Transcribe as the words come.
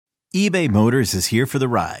eBay Motors is here for the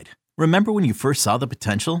ride. Remember when you first saw the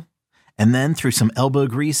potential? And then through some elbow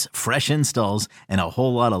grease, fresh installs, and a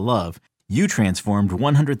whole lot of love, you transformed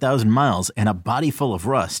 100,000 miles and a body full of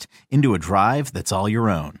rust into a drive that's all your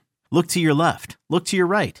own. Look to your left. Look to your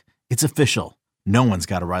right. It's official. No one's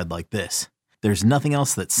got a ride like this. There's nothing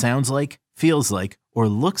else that sounds like, feels like, or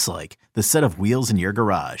looks like the set of wheels in your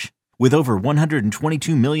garage. With over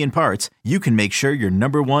 122 million parts, you can make sure your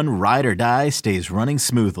number one ride or die stays running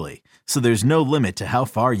smoothly. So there's no limit to how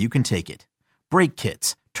far you can take it. Brake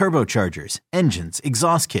kits, turbochargers, engines,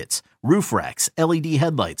 exhaust kits, roof racks, LED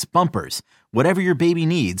headlights, bumpers, whatever your baby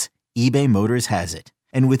needs, eBay Motors has it.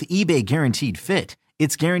 And with eBay Guaranteed Fit,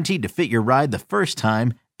 it's guaranteed to fit your ride the first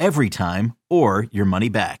time, every time, or your money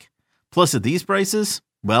back. Plus at these prices,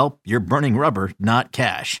 well, you're burning rubber, not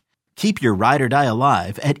cash. Keep your ride or die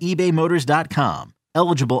alive at ebaymotors.com.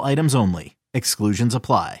 Eligible items only. Exclusions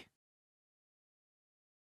apply.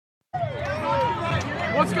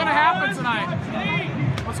 What's going to happen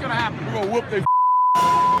tonight? What's going to happen? We're going to whoop their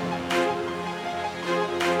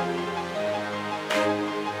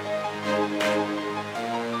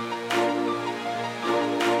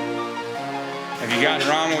Have you gotten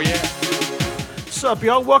Rommel yet? What's up,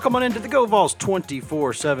 y'all? Welcome on into the Go Vols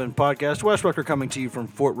 24/7 podcast. Wes Rucker coming to you from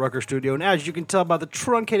Fort Rucker Studio. And as you can tell by the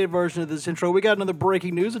truncated version of this intro, we got another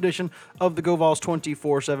breaking news edition of the Go Vols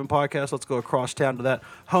 24/7 podcast. Let's go across town to that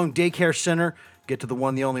home daycare center, get to the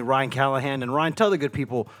one, the only Ryan Callahan. And Ryan, tell the good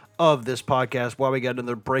people of this podcast why we got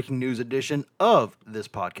another breaking news edition of this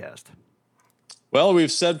podcast. Well,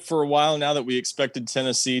 we've said for a while now that we expected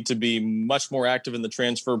Tennessee to be much more active in the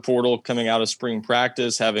transfer portal coming out of spring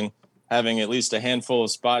practice, having at least a handful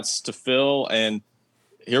of spots to fill. And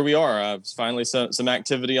here we are. Finally some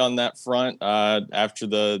activity on that front after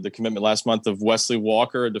the commitment last month of Wesley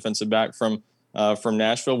Walker, a defensive back from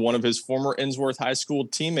Nashville. One of his former Innsworth High School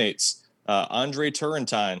teammates, Andre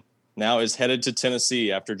Turrentine, now is headed to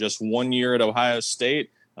Tennessee after just 1 year at Ohio State,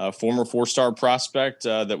 a former four-star prospect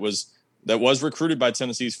that was recruited by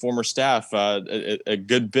Tennessee's former staff a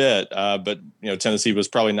good bit, but Tennessee was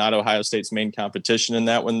probably not Ohio State's main competition in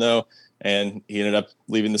that one though, and he ended up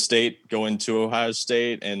leaving the state, going to Ohio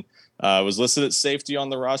State, and was listed at safety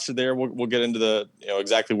on the roster there. We'll get into the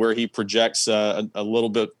exactly where he projects a little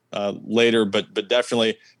bit later, but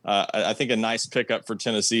definitely I think a nice pickup for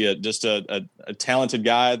Tennessee, just a talented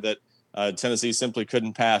guy that Tennessee simply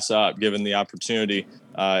couldn't pass up given the opportunity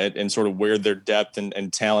and sort of where their depth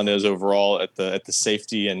and talent is overall at the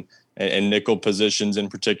safety and nickel positions in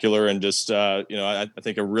particular. And just, I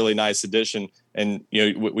think a really nice addition. And,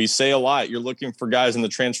 we say a lot, you're looking for guys in the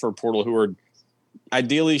transfer portal who are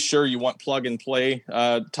ideally sure you want plug and play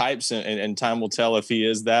types, and time will tell if he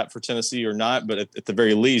is that for Tennessee or not. But at the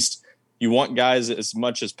very least, you want guys as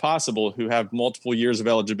much as possible who have multiple years of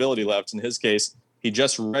eligibility left. In his case, he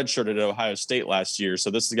just redshirted at Ohio State last year.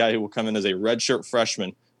 So this is a guy who will come in as a redshirt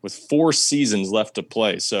freshman with 4 seasons left to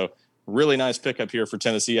play. So really nice pickup here for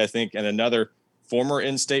Tennessee, I think. And another former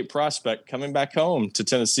in-state prospect coming back home to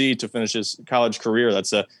Tennessee to finish his college career.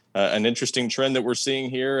 That's an interesting trend that we're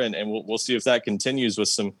seeing here. And we'll see if that continues with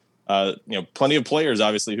some, plenty of players,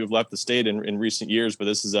 obviously, who've left the state in recent years. But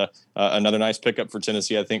this is another nice pickup for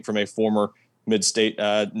Tennessee, I think, from a former mid-state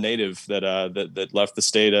native that left the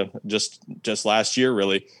state just last year,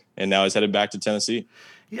 really, and now is headed back to Tennessee.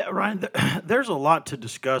 Yeah, Ryan, there's a lot to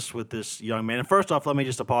discuss with this young man. And first off, let me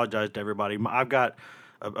just apologize to everybody. I've got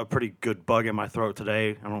a pretty good bug in my throat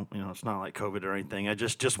today. I don't, it's not like COVID or anything. I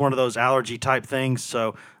just one of those allergy type things.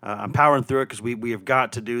 So I'm powering through it because we have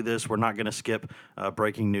got to do this. We're not going to skip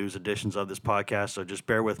breaking news editions of this podcast. So just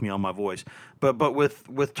bear with me on my voice. But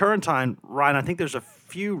with Turrentine, Ryan, I think there's a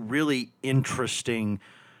few really interesting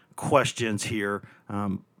questions here.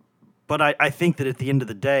 But I think that at the end of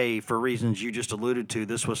the day, for reasons you just alluded to,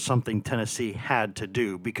 this was something Tennessee had to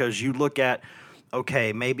do, because you look at,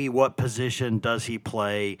 okay, maybe what position does he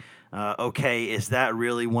play? Okay, is that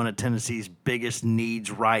really one of Tennessee's biggest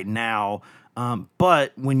needs right now?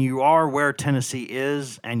 But when you are where Tennessee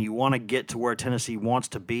is and you want to get to where Tennessee wants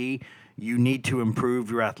to be, you need to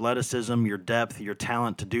improve your athleticism, your depth, your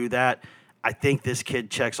talent to do that. I think this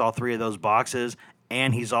kid checks all 3 of those boxes.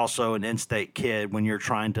 And he's also an in-state kid when you're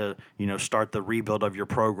trying to, start the rebuild of your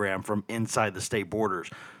program from inside the state borders.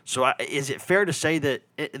 So is it fair to say that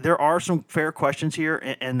there are some fair questions here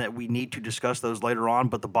and that we need to discuss those later on?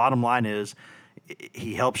 But the bottom line is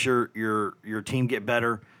he helps your team get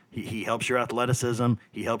better. He helps your athleticism.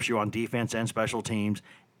 He helps you on defense and special teams.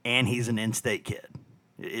 And he's an in-state kid.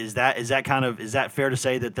 Is that fair to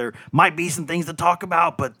say that there might be some things to talk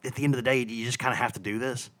about, but at the end of the day, you just kind of have to do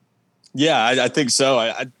this? Yeah, I think so.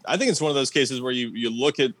 I think it's one of those cases where you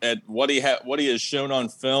look at what he has shown on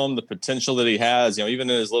film, the potential that he has. Even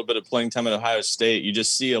in his little bit of playing time at Ohio State, you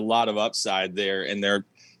just see a lot of upside there. And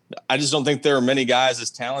I just don't think there are many guys as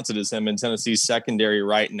talented as him in Tennessee's secondary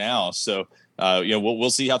right now. So we'll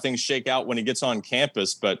see how things shake out when he gets on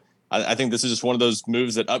campus. But I think this is just one of those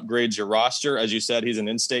moves that upgrades your roster. As you said, he's an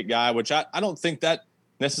in-state guy, which I don't think that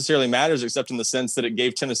necessarily matters, except in the sense that it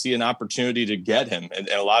gave Tennessee an opportunity to get him. And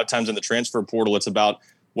a lot of times in the transfer portal, it's about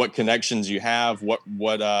what connections you have,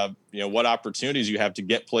 what opportunities you have to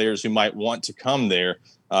get players who might want to come there.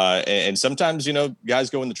 And sometimes,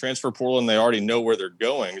 guys go in the transfer portal and they already know where they're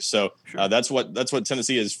going. So that's what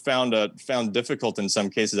Tennessee has found difficult in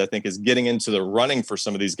some cases, I think, is getting into the running for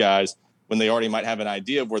some of these guys when they already might have an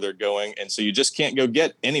idea of where they're going. And so you just can't go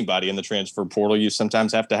get anybody in the transfer portal. You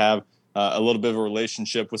sometimes have to have a little bit of a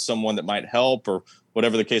relationship with someone that might help or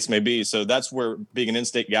whatever the case may be. So that's where being an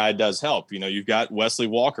in-state guy does help. You've got Wesley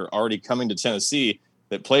Walker already coming to Tennessee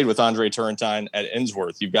that played with Andre Turrentine at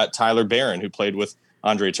Innsworth. You've got Tyler Barron, who played with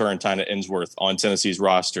Andre Turrentine at Innsworth on Tennessee's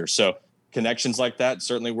roster. So connections like that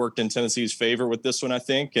certainly worked in Tennessee's favor with this one, I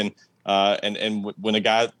think. And when a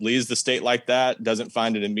guy leaves the state like that, doesn't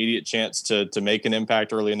find an immediate chance to make an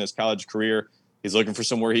impact early in his college career, he's looking for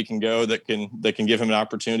somewhere he can go that can give him an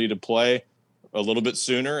opportunity to play a little bit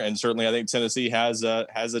sooner. And certainly I think Tennessee has a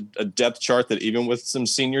depth chart that, even with some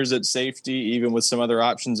seniors at safety, even with some other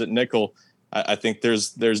options at nickel, I think there's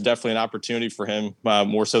definitely an opportunity for him,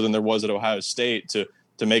 more so than there was at Ohio State,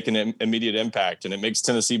 to make an immediate impact. And it makes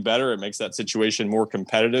Tennessee better. It makes that situation more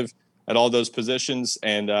competitive at all those positions.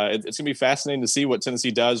 And it's going to be fascinating to see what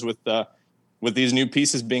Tennessee does with these new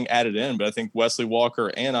pieces being added in. But I think Wesley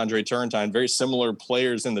Walker and Andre Turrentine, very similar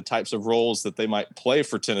players in the types of roles that they might play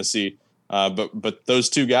for Tennessee. But those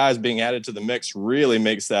two guys being added to the mix really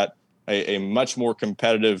makes that a much more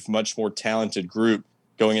competitive, much more talented group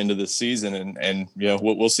going into the season. And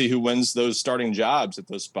we'll see who wins those starting jobs at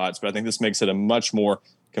those spots. But I think this makes it a much more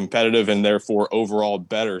competitive and therefore overall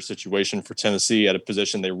better situation for Tennessee at a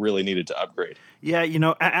position they really needed to upgrade.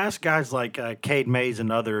 Yeah, ask guys like Cade Mays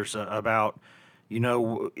and others about,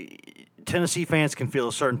 Tennessee fans can feel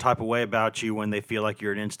a certain type of way about you when they feel like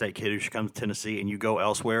you're an in-state kid who should come to Tennessee and you go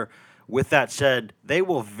elsewhere. With that said, they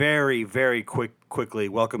will very, very quickly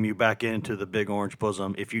welcome you back into the Big Orange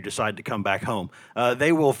bosom if you decide to come back home.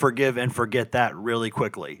 They will forgive and forget that really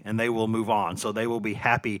quickly, and they will move on. So they will be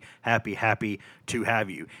happy to have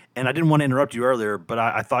you. And I didn't want to interrupt you earlier, but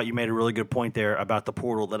I thought you made a really good point there about the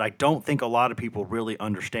portal that I don't think a lot of people really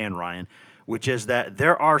understand, Ryan, which is that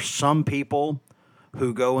there are some people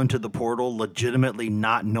who go into the portal legitimately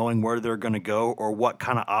not knowing where they're going to go or what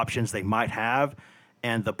kind of options they might have.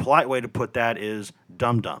 And the polite way to put that is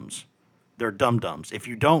dum-dums. They're dum-dums. If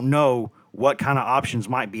you don't know what kind of options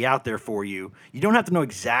might be out there for you, you don't have to know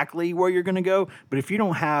exactly where you're going to go, but if you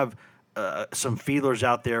don't have some feelers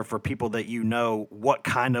out there for people that what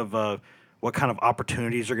kind of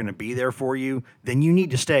opportunities are going to be there for you, then you need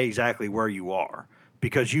to stay exactly where you are,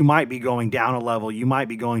 because you might be going down a level. You might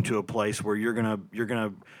be going to a place where you're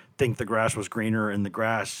gonna think the grass was greener and the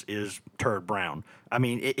grass is turd brown. I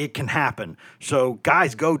mean, it can happen. So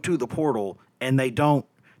guys go to the portal and they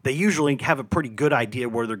usually have a pretty good idea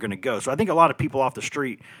where they're going to go. So I think a lot of people off the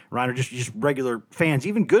street, Ryan, are just regular fans,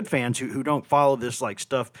 even good fans who don't follow this like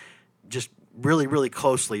stuff just really, really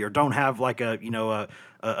closely, or don't have like a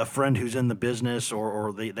friend who's in the business,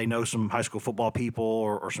 or they know some high school football people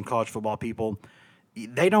or some college football people.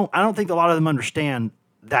 I don't think a lot of them understand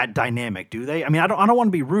that dynamic, do they? I mean, I don't want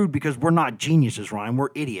to be rude, because we're not geniuses, Ryan. We're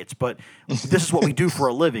idiots, but this is what we do for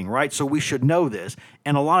a living, right? So we should know this.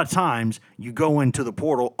 And a lot of times you go into the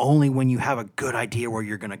portal only when you have a good idea where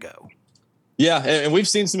you're going to go. Yeah, and we've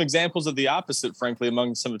seen some examples of the opposite, frankly,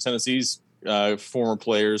 among some of Tennessee's former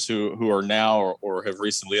players who are now or have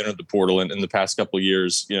recently entered the portal in the past couple of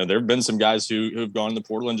years. There have been some guys who've gone in the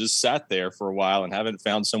portal and just sat there for a while and haven't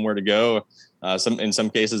found somewhere to go. In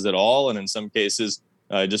some cases at all, and in some cases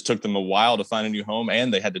it just took them a while to find a new home,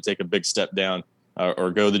 and they had to take a big step down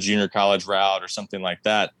or go the junior college route or something like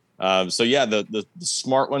that. So yeah, the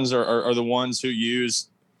smart ones are the ones who use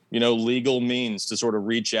legal means to sort of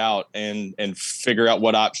reach out and figure out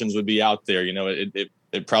what options would be out there.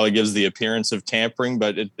 It probably gives the appearance of tampering,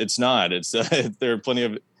 but it's not. It's there are plenty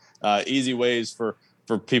of easy ways for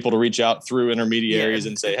people to reach out through intermediaries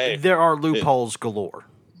and say, hey, there are loopholes galore.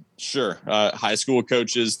 Sure. High school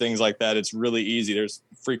coaches, things like that. It's really easy. There's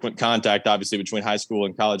frequent contact, obviously, between high school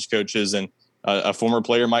and college coaches, and a former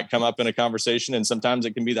player might come up in a conversation, and sometimes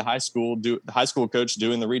it can be the high school coach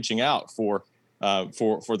doing the reaching out for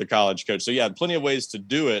the college coach. So yeah, plenty of ways to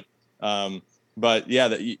do it. But yeah,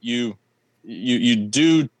 that you you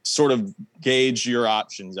do sort of gauge your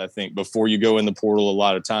options, I think, before you go in the portal a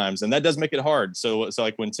lot of times. And that does make it hard. So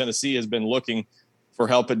like when Tennessee has been looking for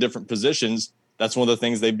help at different positions, that's one of the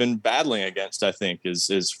things they've been battling against, I think,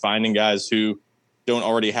 is finding guys who don't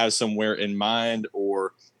already have somewhere in mind.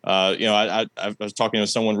 Or, I was talking to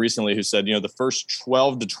someone recently who said, the first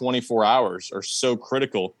 12 to 24 hours are so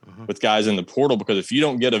critical with guys in the portal, because if you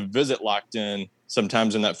don't get a visit locked in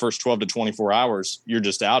sometimes in that first 12 to 24 hours, you're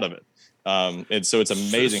just out of it. And so it's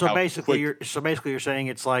amazing. So basically, you're saying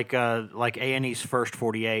it's like A&E's first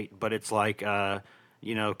 48, but it's like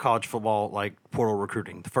college football, like portal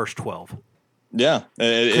recruiting, the first 12. Yeah,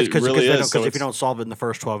 it really is. Because if you don't solve it in the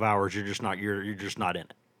first 12 hours, you're just not in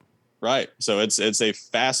it. Right. So it's a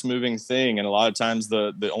fast moving thing, and a lot of times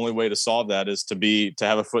the only way to solve that is to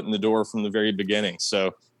have a foot in the door from the very beginning.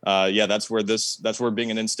 So that's where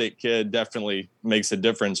being an in-state kid definitely makes a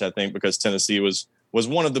difference, I think, because Tennessee was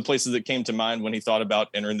one of the places that came to mind when he thought about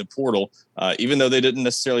entering the portal. Even though they didn't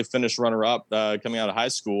necessarily finish runner-up coming out of high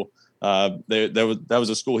schoschool, that was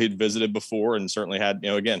a school he'd visited before, and certainly had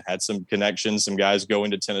some connections, some guys going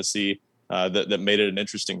to Tennessee that made it an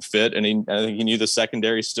interesting fit. And I think he knew the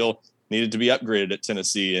secondary still needed to be upgraded at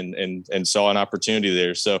Tennessee, and saw an opportunity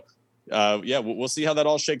there. So we'll see how that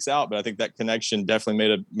all shakes out. But I think that connection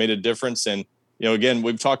definitely made a difference. And again,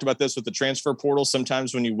 we've talked about this with the transfer portal.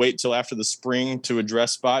 Sometimes when you wait till after the spring to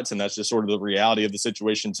address spots, and that's just sort of the reality of the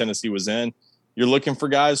situation Tennessee was in, you're looking for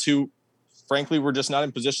guys who, frankly, were just not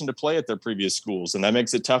in position to play at their previous schools. And that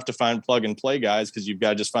makes it tough to find plug and play guys, because you've got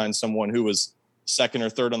to just find someone who was second or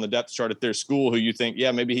third on the depth chart at their school who you think,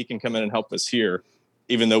 maybe he can come in and help us here,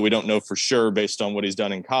 even though we don't know for sure based on what he's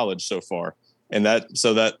done in college so far. And that's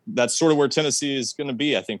sort of where Tennessee is going to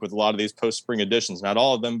be, I think, with a lot of these post-spring additions. Not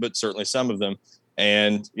all of them, but certainly some of them.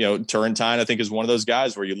 And, Turrentine, I think, is one of those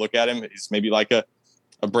guys where you look at him, he's maybe like a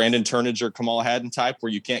Brandon Turnage or Kamal Haddon type,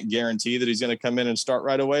 where you can't guarantee that he's going to come in and start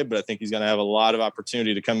right away. But I think he's going to have a lot of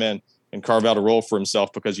opportunity to come in and carve out a role for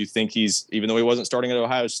himself, because you think even though he wasn't starting at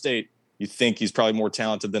Ohio State, you think he's probably more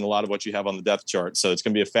talented than a lot of what you have on the depth chart. So it's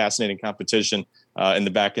going to be a fascinating competition in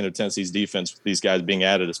the back end of Tennessee's defense with these guys being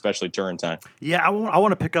added, especially Turrentine. Yeah, I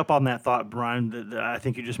want to pick up on that thought, Brian. I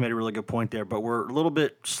think you just made a really good point there, but we're a little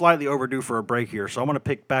bit slightly overdue for a break here. So I want to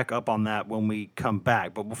pick back up on that when we come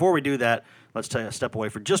back. But before we do that, let's take a step away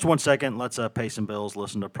for just 1 second. Let's pay some bills,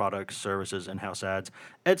 listen to products, services, in-house ads,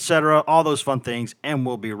 etc., all those fun things, and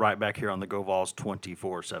we'll be right back here on the Go Vols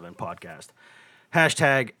 24/7 podcast.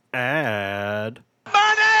 Hashtag ad.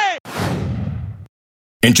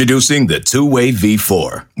 Introducing the Two-Way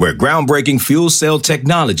V4, where groundbreaking fuel cell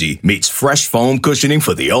technology meets fresh foam cushioning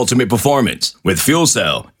for the ultimate performance. With Fuel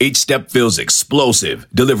Cell, each step feels explosive,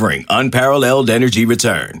 delivering unparalleled energy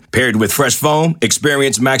return. Paired with fresh foam,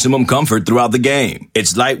 experience maximum comfort throughout the game.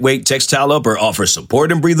 Its lightweight textile upper offers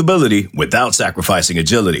support and breathability without sacrificing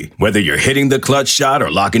agility. Whether you're hitting the clutch shot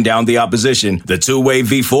or locking down the opposition, the Two-Way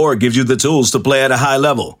V4 gives you the tools to play at a high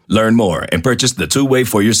level. Learn more and purchase the Two-Way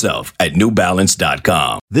for yourself at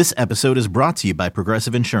newbalance.com. This episode is brought to you by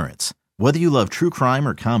Progressive Insurance. Whether you love true crime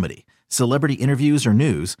or comedy, celebrity interviews or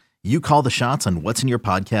news, you call the shots on what's in your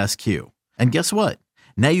podcast queue. And guess what?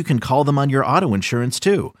 Now you can call them on your auto insurance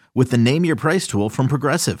too, with the Name Your Price tool from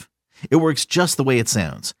Progressive. It works just the way it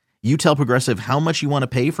sounds. You tell Progressive how much you want to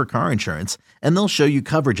pay for car insurance, and they'll show you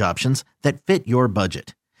coverage options that fit your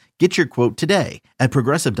budget. Get your quote today at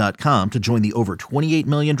Progressive.com to join the over 28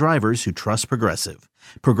 million drivers who trust Progressive.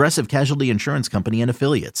 Progressive Casualty Insurance Company and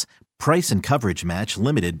Affiliates. Price and coverage match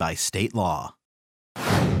limited by state law.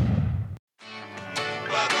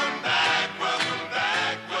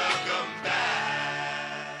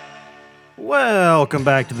 Welcome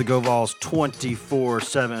back to the Go Vols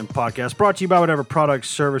 24/7 podcast, brought to you by whatever products,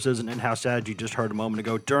 services, and in-house ads you just heard a moment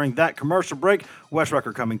ago. During that commercial break, Wes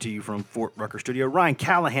Rucker coming to you from Fort Rucker Studio. Ryan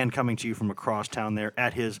Callahan coming to you from across town there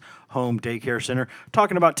at his home daycare center,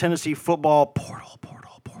 talking about Tennessee football portal.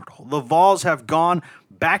 The Vols have gone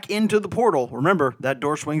back into the portal. Remember, that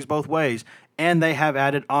door swings both ways. And they have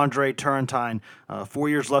added Andre Turrentine. 4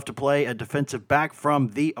 years left to play, a defensive back from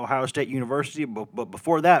the Ohio State University, but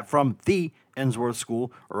before that, from the Ensworth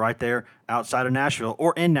School, right there outside of Nashville,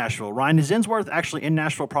 or in Nashville. Ryan, is Ensworth actually in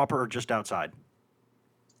Nashville proper or just outside?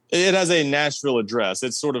 It has a Nashville address.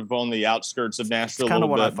 It's sort of on the outskirts of Nashville. Kind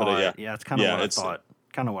of what bit, I thought. Yeah, it's kind of what I thought.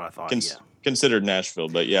 Kind of what I thought, yeah. Considered Nashville,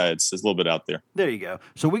 but yeah, it's a little bit out there. There you go.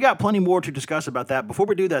 So we got plenty more to discuss about that. Before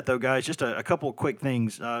we do that, though, guys, just a couple of quick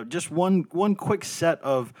things. Just one quick set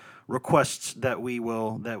of requests that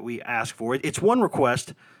we ask for. It's one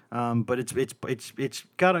request, but it's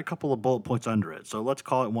got a couple of bullet points under it. So let's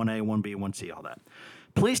call it 1A, 1B, 1C, all that.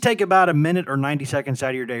 Please take about a minute or 90 seconds out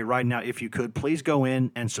of your day right now, if you could. Please go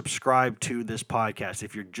in and subscribe to this podcast.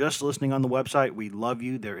 If you're just listening on the website, we love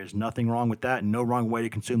you. There is nothing wrong with that and no wrong way to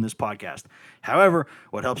consume this podcast. However,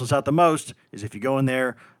 what helps us out the most is if you go in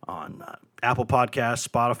there on Apple Podcasts,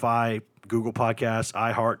 Spotify, Google Podcasts,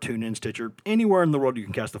 iHeart, TuneIn, Stitcher, anywhere in the world you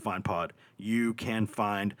can cast a fine pod, you can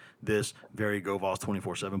find this very Go Vols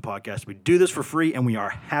 24/7 podcast. We do this for free, and we are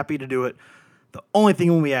happy to do it. The only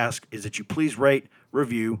thing we ask is that you please rate,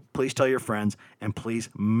 review, please tell your friends, and please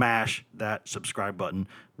mash that subscribe button.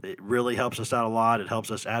 It really helps us out a lot. It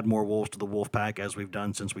helps us add more wolves to the wolf pack, as we've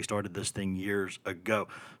done since we started this thing years ago.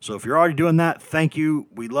 So if you're already doing that, thank you.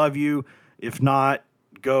 We love you. If not,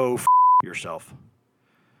 go yourself.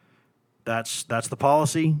 That's the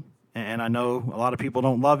policy, and I know a lot of people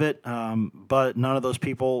don't love it, but none of those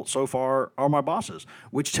people so far are my bosses,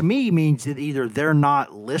 which to me means that either they're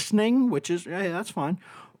not listening, which is, hey, that's fine,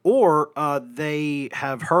 or they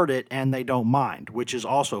have heard it and they don't mind, which is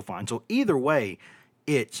also fine. So either way,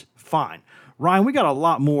 it's fine. Ryan, we got a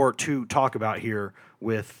lot more to talk about here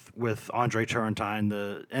with Andre Turrentine,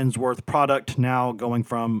 the Ensworth product now going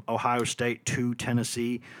from Ohio State to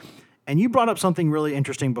Tennessee. And you brought up something really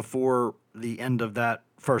interesting before the end of that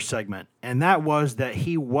first segment, and that was that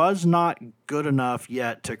he was not good enough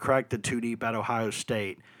yet to crack the two deep at Ohio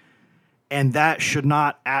State. And that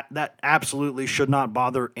absolutely should not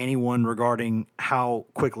bother anyone regarding how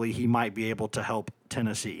quickly he might be able to help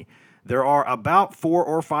Tennessee. There are about 4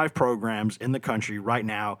 or 5 programs in the country right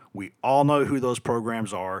now. We all know who those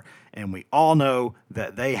programs are, and we all know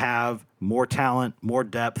that they have more talent, more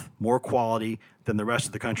depth, more quality than the rest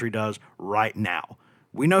of the country does right now.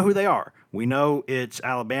 We know who they are. We know it's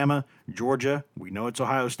Alabama, Georgia. We know it's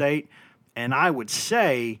Ohio State. And I would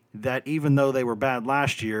say that even though they were bad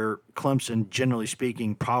last year, Clemson, generally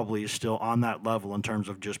speaking, probably is still on that level in terms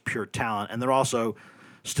of just pure talent. And they're also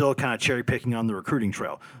still kind of cherry picking on the recruiting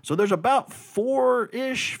trail. So there's about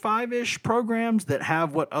 4-ish, 5-ish programs that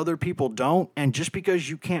have what other people don't. And just because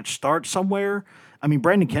you can't start somewhere, I mean,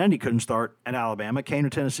 Brandon Kennedy couldn't start at Alabama, came to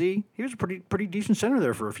Tennessee. He was a pretty decent center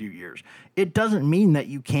there for a few years. It doesn't mean that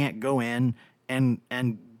you can't go in and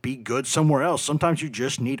be good somewhere else. Sometimes you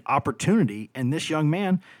just need opportunity. And this young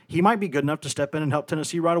man, he might be good enough to step in and help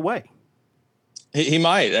Tennessee right away. He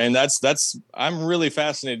might, and that's. I'm really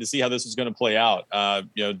fascinated to see how this is going to play out.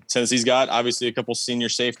 Tennessee's got obviously a couple senior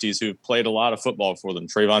safeties who've played a lot of football for them,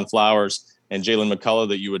 Trayvon Flowers and Jalen McCullough,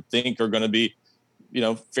 that you would think are going to be,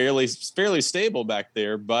 fairly stable back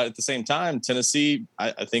there. But at the same time, Tennessee,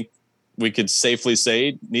 I think we could safely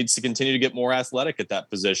say, needs to continue to get more athletic at that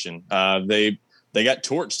position. They got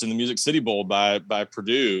torched in the Music City Bowl by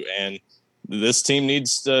Purdue, and this team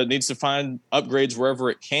needs to find upgrades wherever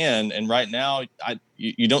it can. And right now,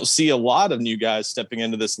 you don't see a lot of new guys stepping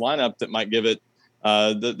into this lineup that might give it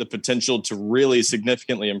the potential to really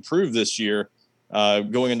significantly improve this year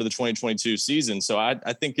going into the 2022 season. So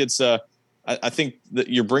I think I think that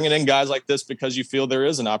you're bringing in guys like this because you feel there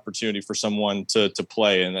is an opportunity for someone to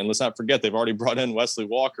play. And let's not forget, they've already brought in Wesley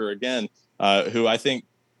Walker again, who I think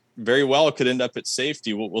very well could end up at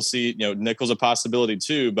safety. We'll see. Nickel's a possibility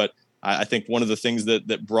too, but I think one of the things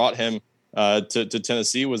that brought him to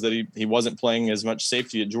Tennessee was that he wasn't playing as much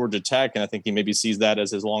safety at Georgia Tech, and I think he maybe sees that as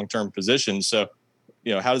his long-term position. So,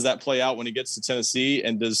 how does that play out when he gets to Tennessee?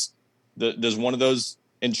 And does one of those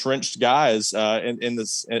entrenched guys in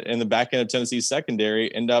the back end of Tennessee's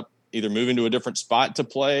secondary end up either moving to a different spot to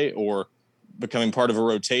play or becoming part of a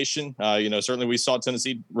rotation? Certainly we saw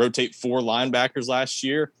Tennessee rotate 4 linebackers last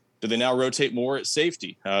year. Do they now rotate more at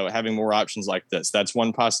safety, having more options like this? That's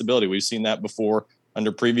one possibility. We've seen that before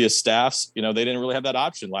under previous staffs. They didn't really have that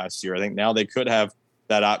option last year. I think now they could have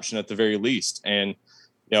that option at the very least. And,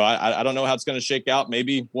 I don't know how it's going to shake out.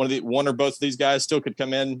 Maybe one or both of these guys still could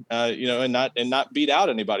come in, and not beat out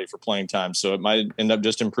anybody for playing time. So it might end up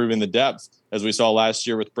just improving the depth, as we saw last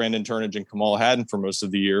year with Brandon Turnage and Kamal Haddon for most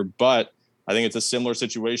of the year. But I think it's a similar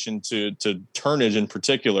situation to Turnage in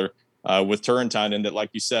particular. With Turrentine, and that, like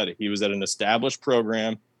you said, he was at an established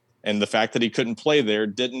program, and the fact that he couldn't play there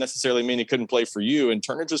didn't necessarily mean he couldn't play for you. And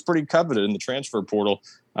Turnage was pretty coveted in the transfer portal.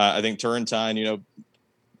 I think Turrentine,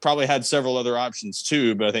 probably had several other options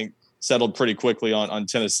too, but I think settled pretty quickly on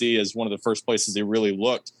Tennessee as one of the first places he really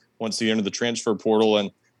looked once he entered the transfer portal,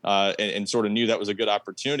 and sort of knew that was a good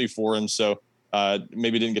opportunity for him. So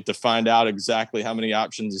maybe didn't get to find out exactly how many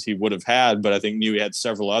options he would have had, but I think knew he had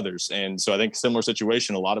several others. And so I think similar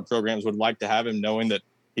situation, a lot of programs would like to have him, knowing that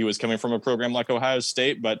he was coming from a program like Ohio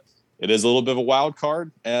State, but it is a little bit of a wild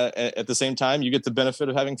card. At the same time, you get the benefit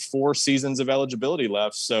of having 4 seasons of eligibility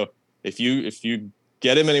left. So if you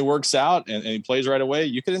get him and he works out and he plays right away,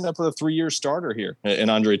 you could end up with a 3-year starter here in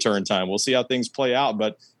Andre Turrentine. We'll see how things play out,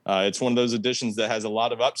 but it's one of those additions that has a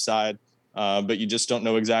lot of upside, but you just don't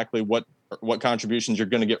know exactly what contributions you're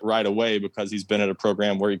going to get right away because he's been at a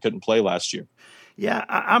program where he couldn't play last year. Yeah,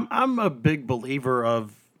 I'm a big believer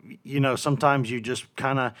of, sometimes you just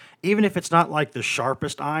kind of, even if it's not like the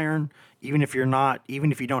sharpest iron, even if you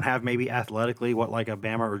don't have maybe athletically what like a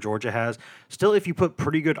Bama or Georgia has, still if you put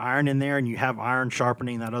pretty good iron in there and you have iron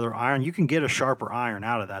sharpening that other iron, you can get a sharper iron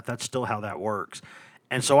out of that. That's still how that works.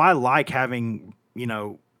 And so I like having,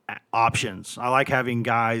 options. I like having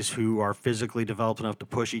guys who are physically developed enough to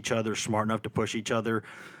push each other, smart enough to push each other,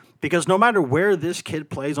 because no matter where this kid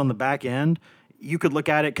plays on the back end, you could look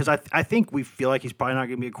at it, because I think we feel like he's probably not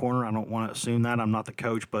going to be a corner. I don't want to assume that. I'm not the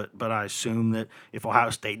coach, but I assume that if Ohio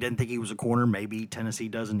State didn't think he was a corner, maybe Tennessee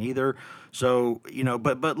doesn't either. So,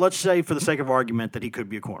 but let's say for the sake of argument that he could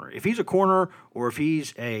be a corner. If he's a corner, or if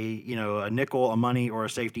he's a nickel, a money, or a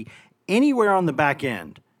safety, anywhere on the back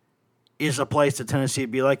end is a place that Tennessee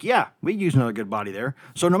would be like, yeah, we use another good body there.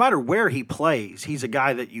 So no matter where he plays, he's a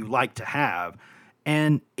guy that you like to have.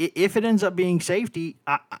 And if it ends up being safety,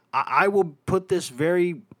 I will put this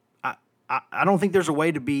very – I don't think there's a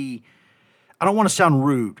way to be – I don't want to sound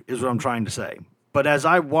rude is what I'm trying to say. But as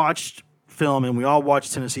I watched film, and we all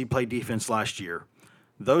watched Tennessee play defense last year,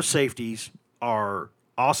 those safeties are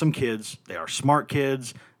awesome kids. They are smart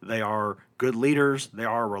kids. They are good leaders. They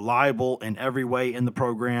are reliable in every way in the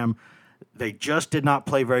program. They just did not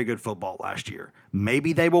play very good football last year.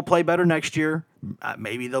 Maybe they will play better next year.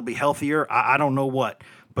 Maybe they'll be healthier. I don't know what.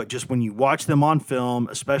 But just when you watch them on film,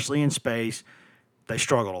 especially in space, they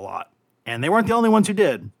struggled a lot. And they weren't the only ones who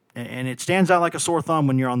did. And it stands out like a sore thumb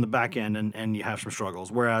when you're on the back end and you have some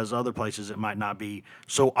struggles, whereas other places it might not be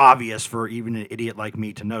so obvious for even an idiot like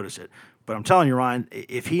me to notice it. But I'm telling you, Ryan,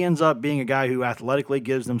 if he ends up being a guy who athletically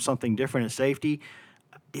gives them something different at safety,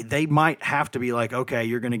 they might have to be like, okay,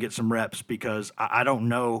 you're going to get some reps, because I don't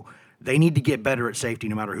know. They need to get better at safety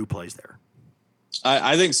no matter who plays there.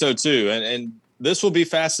 I think so too. And this will be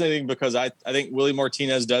fascinating because I think Willie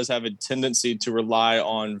Martinez does have a tendency to rely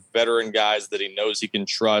on veteran guys that he knows he can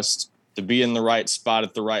trust to be in the right spot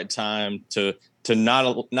at the right time, to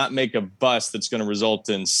not make a bust that's going to result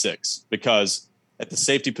in 6, because at the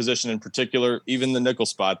safety position in particular, even the nickel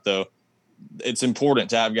spot though, it's important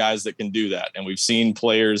to have guys that can do that. And we've seen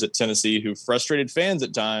players at Tennessee who frustrated fans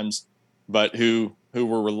at times, but who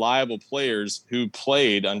were reliable players who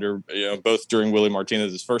played under, both during Willie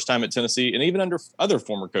Martinez's first time at Tennessee and even under other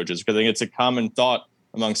former coaches. Because I think it's a common thought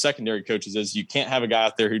among secondary coaches is you can't have a guy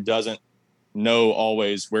out there who doesn't know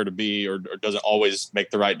always where to be or doesn't always make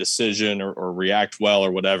the right decision or react well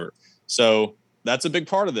or whatever. So that's a big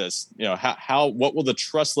part of this. What will the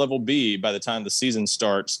trust level be by the time the season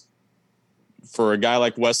starts for a guy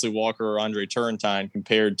like Wesley Walker or Andre Turrentine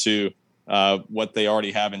compared to what they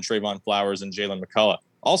already have in Trayvon Flowers and Jalen McCullough.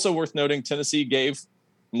 Also worth noting, Tennessee gave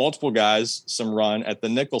multiple guys some run at the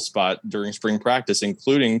nickel spot during spring practice,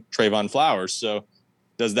 including Trayvon Flowers. So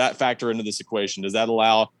does that factor into this equation? Does that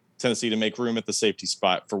allow Tennessee to make room at the safety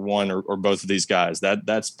spot for one or both of these guys?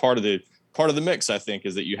 That's part of the mix, I think,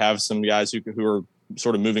 is that you have some guys who are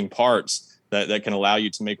sort of moving parts that can allow you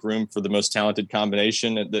to make room for the most talented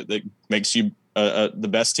combination that makes you the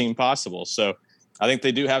best team possible. So I think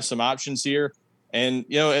they do have some options here. And,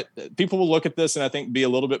 people will look at this and I think be a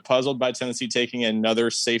little bit puzzled by Tennessee taking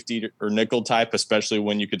another safety or nickel type, especially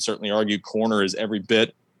when you could certainly argue corner is every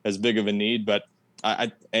bit as big of a need. But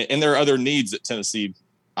and there are other needs that Tennessee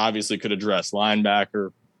obviously could address: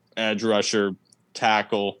 linebacker, edge rusher,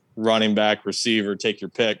 tackle, running back, receiver, take your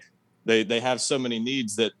pick. They have so many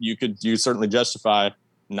needs that you certainly justify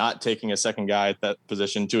not taking a second guy at that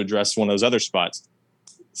position to address one of those other spots.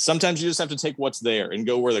 Sometimes you just have to take what's there and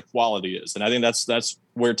go where the quality is. And I think that's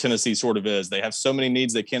where Tennessee sort of is. They have so many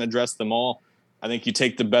needs, they can't address them all. I think you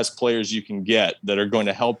take the best players you can get that are going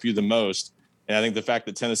to help you the most. And I think the fact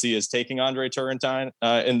that Tennessee is taking Andre Turrentine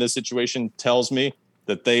in this situation tells me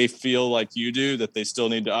that they feel like you do, that they still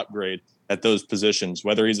need to upgrade at those positions,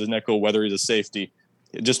 whether he's a nickel, whether he's a safety.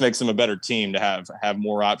 It just makes them a better team to have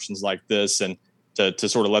more options like this and to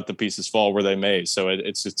sort of let the pieces fall where they may. So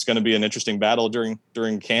it's going to be an interesting battle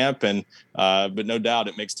during camp, and but no doubt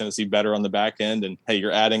it makes Tennessee better on the back end. And hey,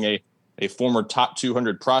 you're adding a former top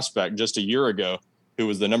 200 prospect just a year ago, who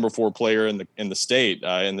was the number 4 player in the state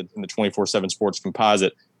in the 24/7 Sports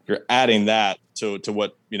Composite. You're adding that to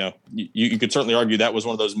what you could certainly argue that was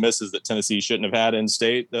one of those misses that Tennessee shouldn't have had in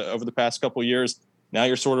state over the past couple of years. Now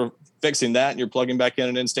you're sort of fixing that and you're plugging back in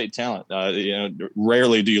an in-state talent.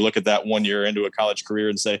 Rarely do you look at that 1 year into a college career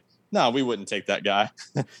and say, no, we wouldn't take that guy.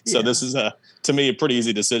 So Yeah. this is to me, a pretty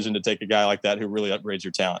easy decision to take a guy like that who really upgrades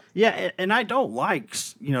your talent. Yeah, and I don't like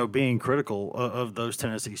being critical of those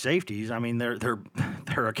Tennessee safeties. I mean, they're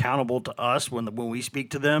accountable to us when we speak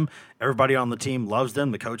to them. Everybody on the team loves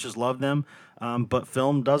them. The coaches love them. But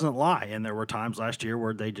film doesn't lie, and there were times last year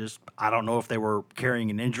where I don't know if they were carrying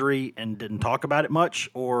an injury and didn't talk about it much,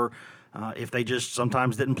 or if they just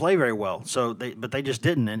sometimes didn't play very well. But they just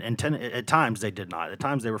didn't, and at times they did not. At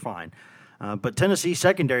times they were fine. But Tennessee's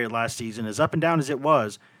secondary last season, as up and down as it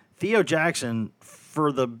was, Theo Jackson,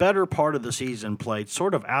 for the better part of the season, played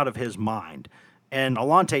sort of out of his mind. And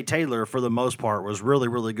Alontae Taylor, for the most part, was really,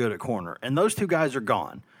 really good at corner. And those two guys are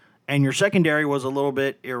gone. And your secondary was a little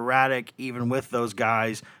bit erratic, even with those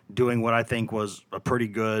guys doing what I think was a pretty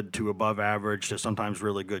good to above average to sometimes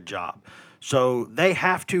really good job. So they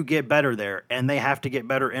have to get better there, and they have to get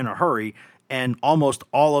better in a hurry. And almost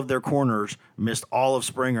all of their corners missed all of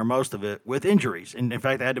spring or most of it with injuries. And in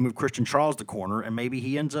fact, they had to move Christian Charles to corner, and maybe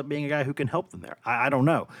he ends up being a guy who can help them there. I don't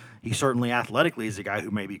know. He certainly athletically is a guy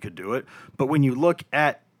who maybe could do it. But when you look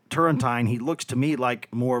at Turrentine, he looks to me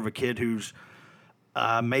like more of a kid who's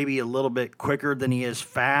maybe a little bit quicker than he is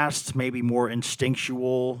fast, maybe more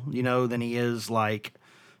instinctual, than he is like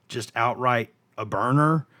just outright a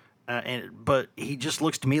burner. But he just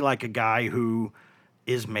looks to me like a guy who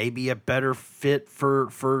is maybe a better fit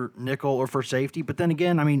for nickel or for safety. But then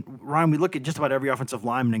again, I mean, Ryan, we look at just about every offensive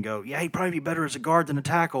lineman and go, yeah, he'd probably be better as a guard than a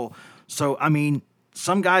tackle. So, I mean,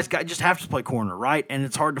 some guys just have to play corner, right? And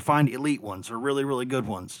it's hard to find elite ones or really, really good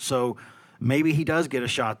ones. So maybe he does get a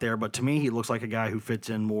shot there, but to me, he looks like a guy who fits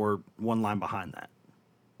in more one line behind that.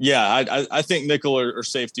 Yeah, I think nickel or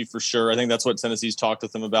safety for sure. I think that's what Tennessee's talked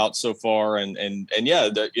with them about so far. And yeah,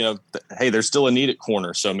 hey, there's still a need at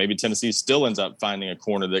corner. So maybe Tennessee still ends up finding a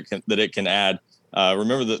corner that it can add.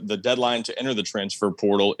 Remember, the deadline to enter the transfer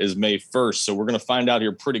portal is May 1st. So we're going to find out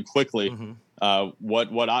here pretty quickly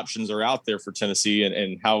what options are out there for Tennessee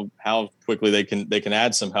and how quickly they can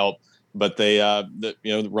add some help. But they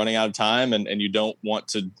running out of time and you don't want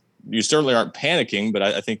to. You certainly aren't panicking, but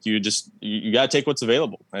I think you got to take what's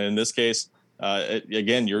available. And in this case,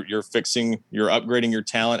 again, you're upgrading your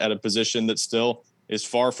talent at a position that still is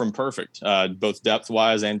far from perfect, both depth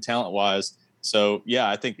wise and talent wise. So yeah,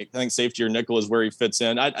 I think safety or nickel is where he fits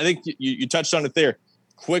in. I think you touched on it there.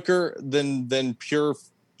 Quicker than pure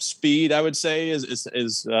speed, I would say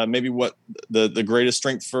is maybe what the greatest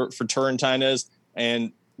strength for Turrentine is,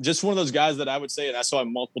 and just one of those guys that I would say, and I saw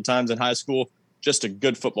him multiple times in high school. Just a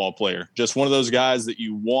good football player, just one of those guys that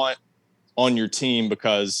you want on your team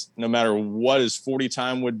because no matter what his 40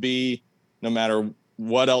 time would be, no matter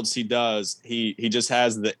what else he does, he just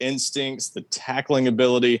has the instincts, the tackling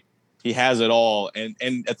ability. He has it all. And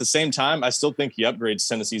at the same time, I still think he upgrades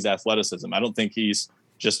Tennessee's athleticism. I don't think he's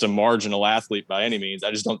just a marginal athlete by any means. I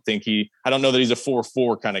just don't think I don't know that he's a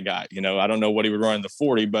 4.4 kind of guy. I don't know what he would run in the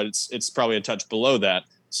 40, but it's probably a touch below that.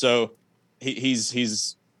 So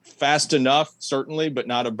he's fast enough, certainly, but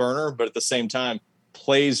not a burner. But at the same time,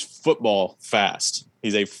 plays football fast.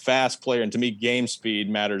 He's a fast player. And to me, game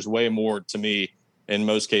speed matters way more to me in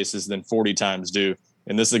most cases than 40 times do.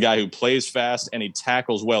 And this is a guy who plays fast and he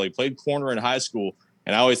tackles well. He played corner in high school,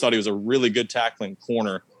 and I always thought he was a really good tackling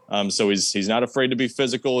corner. So he's not afraid to be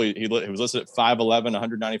physical. He was listed at 5'11",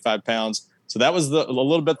 195 pounds. So that was a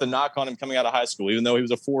little bit the knock on him coming out of high school. Even though he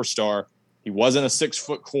was a 4-star, he wasn't a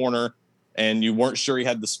 6-foot corner. And you weren't sure he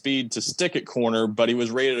had the speed to stick at corner, but he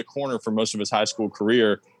was rated a corner for most of his high school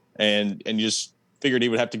career. And you just figured he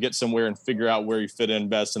would have to get somewhere and figure out where he fit in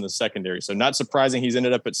best in the secondary. So not surprising he's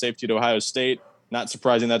ended up at safety at Ohio State. Not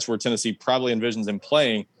surprising that's where Tennessee probably envisions him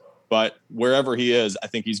playing. But wherever he is, I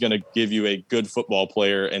think he's going to give you a good football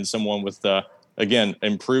player and someone with, again,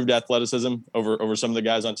 improved athleticism over some of the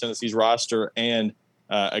guys on Tennessee's roster and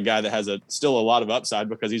a guy that has still a lot of upside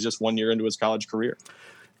because he's just 1 year into his college career.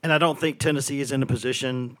 And I don't think Tennessee is in a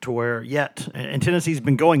position to where yet, and Tennessee's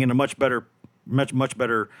been going in a much better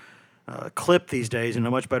clip these days, in a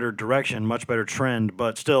much better direction, much better trend.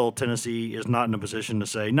 But still, Tennessee is not in a position to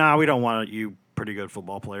say, "Nah, we don't want you, pretty good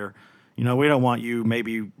football player. We don't want you,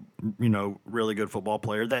 maybe, really good football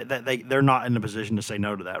player." They're not in a position to say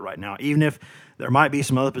no to that right now. Even if there might be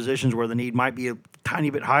some other positions where the need might be a tiny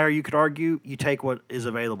bit higher, you could argue you take what is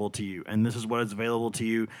available to you, and this is what is available to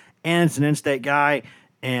you, and it's an in-state guy.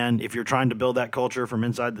 And if you're trying to build that culture from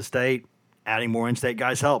inside the state, adding more in-state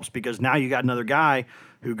guys helps, because now you got another guy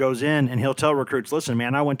who goes in and he'll tell recruits, "Listen,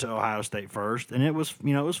 man, I went to Ohio State first, and it was,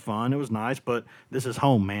 it was fun, it was nice, but this is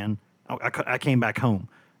home, man. I came back home.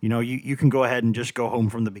 You can go ahead and just go home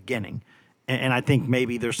from the beginning." And I think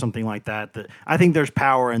maybe there's something like that. I think there's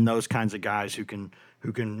power in those kinds of guys who can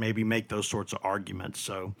maybe make those sorts of arguments.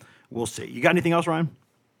 So we'll see. You got anything else, Ryan?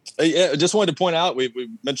 Yeah, just wanted to point out, we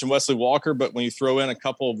mentioned Wesley Walker, but when you throw in a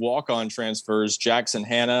couple of walk-on transfers, Jackson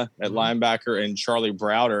Hanna at linebacker and Charlie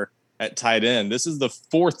Browder at tight end, this is the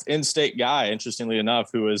fourth in-state guy, interestingly enough,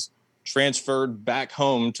 who is transferred back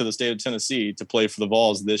home to the state of Tennessee to play for the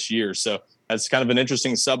Vols this year. So that's kind of an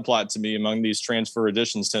interesting subplot to me among these transfer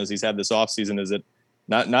additions Tennessee's had this offseason, is that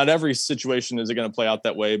not every situation is it going to play out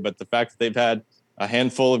that way, but the fact that they've had a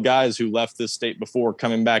handful of guys who left this state before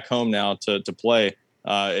coming back home now to play,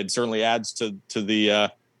 it certainly adds to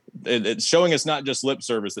the it's showing us not just lip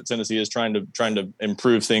service that Tennessee is trying to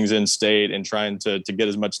improve things in state and trying to get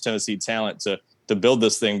as much Tennessee talent to build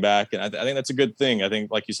this thing back. And I think that's a good thing. I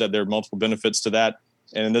think, like you said, there are multiple benefits to that.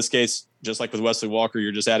 And in this case, just like with Wesley Walker,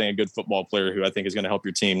 you're just adding a good football player who I think is going to help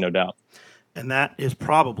your team, no doubt. And that is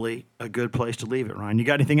probably a good place to leave it, Ryan. You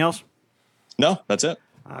got anything else? No, that's it.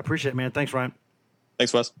 I appreciate it, man. Thanks, Ryan.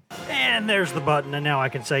 Thanks, Wes. And there's the button. And now I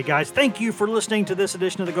can say, guys, thank you for listening to this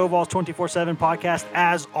edition of the Go Vols 24/7 podcast.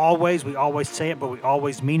 As always, we always say it, but we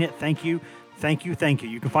always mean it. Thank you. Thank you. Thank you.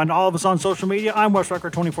 You can find all of us on social media. I'm Wes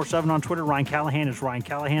Rucker 24/7 on Twitter. Ryan Callahan is Ryan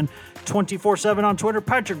Callahan 24/7 on Twitter.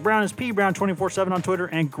 Patrick Brown is P Brown 24/7 on Twitter.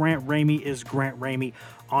 And Grant Ramey is Grant Ramey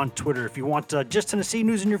on Twitter. If you want just Tennessee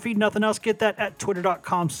news in your feed, nothing else, get that at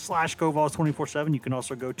twitter.com/GoVols247. You can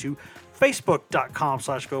also go to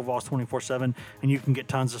facebook.com/GoVols247, and you can get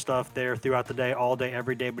tons of stuff there throughout the day, all day,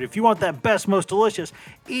 every day. But if you want that best, most delicious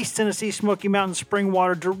East Tennessee Smoky Mountain spring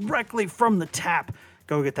water directly from the tap,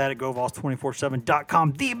 go get that at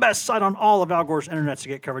GoVols247.com, the best site on all of Al Gore's internet to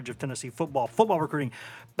get coverage of Tennessee football, football recruiting,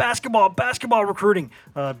 basketball recruiting,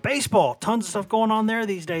 baseball, tons of stuff going on there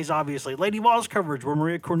these days, obviously. Lady Vols coverage, where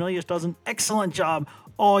Maria Cornelius does an excellent job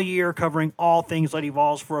all year covering all things Lady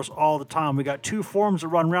Vols for us all the time. We got two forums that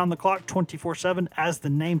run around the clock 24/7, as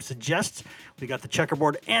the name suggests. We got the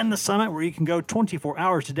Checkerboard and the Summit, where you can go 24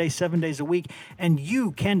 hours a day, 7 days a week, and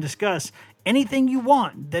you can discuss anything you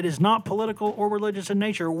want that is not political or religious in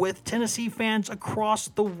nature with Tennessee fans across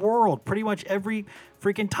the world. Pretty much every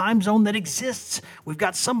freaking time zone that exists, we've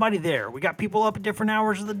got somebody there. We got people up at different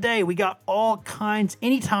hours of the day. We got all kinds,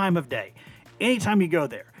 any time of day. Anytime you go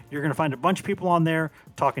there, you're going to find a bunch of people on there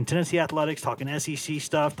talking Tennessee athletics, talking SEC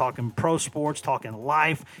stuff, talking pro sports, talking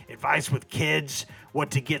life, advice with kids,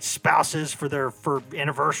 what to get spouses for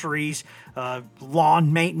anniversaries,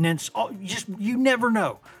 lawn maintenance. You never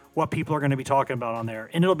know what people are going to be talking about on there.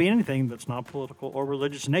 And it'll be anything that's not political or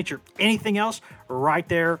religious in nature. Anything else, right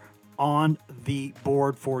there on the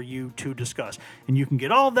board for you to discuss. And you can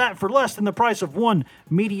get all of that for less than the price of one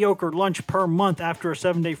mediocre lunch per month after a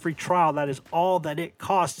 7-day free trial. That is all that it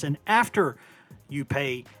costs. And after you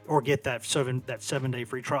pay or get that 7-day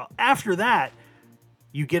free trial, after that,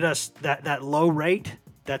 you get us that low rate.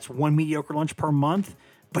 That's one mediocre lunch per month.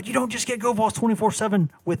 But you don't just get Go Vols 24/7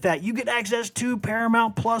 with that. You get access to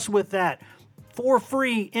Paramount Plus with that for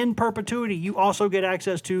free in perpetuity. You also get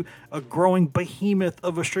access to a growing behemoth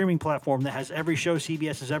of a streaming platform that has every show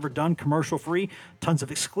CBS has ever done, commercial free, tons of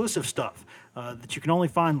exclusive stuff that you can only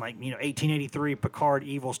find, like 1883, Picard,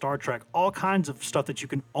 Evil, Star Trek, all kinds of stuff that you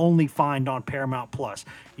can only find on Paramount Plus.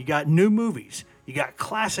 You got new movies, you got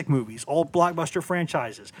classic movies, old blockbuster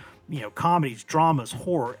franchises, comedies, dramas,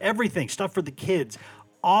 horror, everything, stuff for the kids.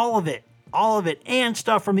 All of it, and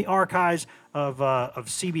stuff from the archives of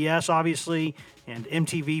CBS, obviously, and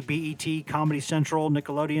MTV, BET, Comedy Central,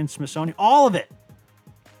 Nickelodeon, Smithsonian, all of it,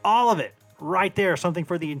 right there. Something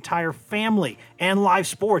for the entire family. And live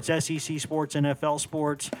sports, SEC sports, NFL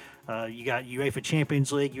sports. You got UEFA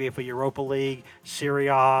Champions League, UEFA Europa League, Serie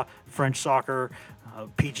A, French soccer,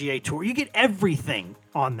 PGA Tour. You get everything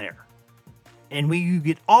on there. And you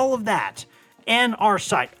get all of that and our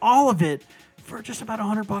site, all of it, for just about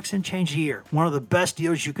 $100 and change a year. One of the best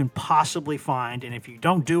deals you can possibly find. And if you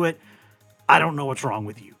don't do it, I don't know what's wrong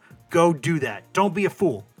with you. Go do that. Don't be a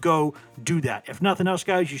fool. Go do that. If nothing else,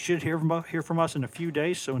 guys, you should hear from us in a few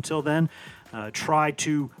days. So until then, try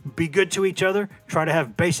to be good to each other. Try to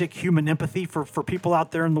have basic human empathy for people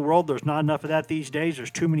out there in the world. There's not enough of that these days.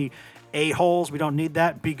 There's too many a-holes. We don't need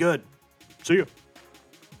that. Be good. See you.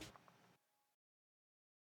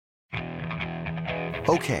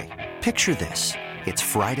 Okay. Picture this. It's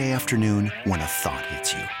Friday afternoon when a thought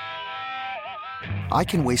hits you. I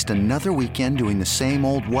can waste another weekend doing the same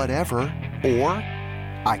old whatever, or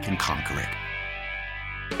I can conquer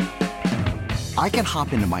it. I can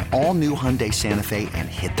hop into my all-new Hyundai Santa Fe and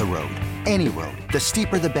hit the road. Any road. The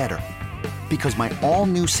steeper, the better. Because my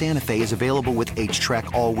all-new Santa Fe is available with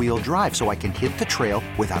H-Track all-wheel drive, so I can hit the trail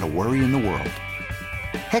without a worry in the world.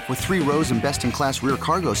 Heck, with 3 rows and best-in-class rear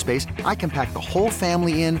cargo space, I can pack the whole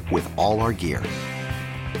family in with all our gear.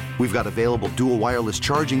 We've got available dual wireless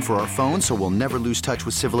charging for our phones, so we'll never lose touch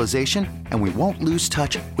with civilization, and we won't lose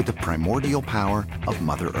touch with the primordial power of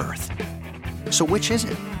Mother Earth. So which is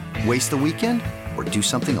it? Waste the weekend or do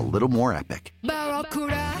something a little more epic?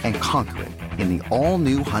 And conquer it in the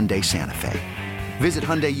all-new Hyundai Santa Fe. Visit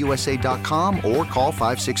HyundaiUSA.com or call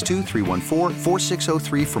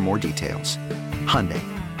 562-314-4603 for more details. Hyundai,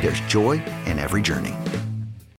 there's joy in every journey.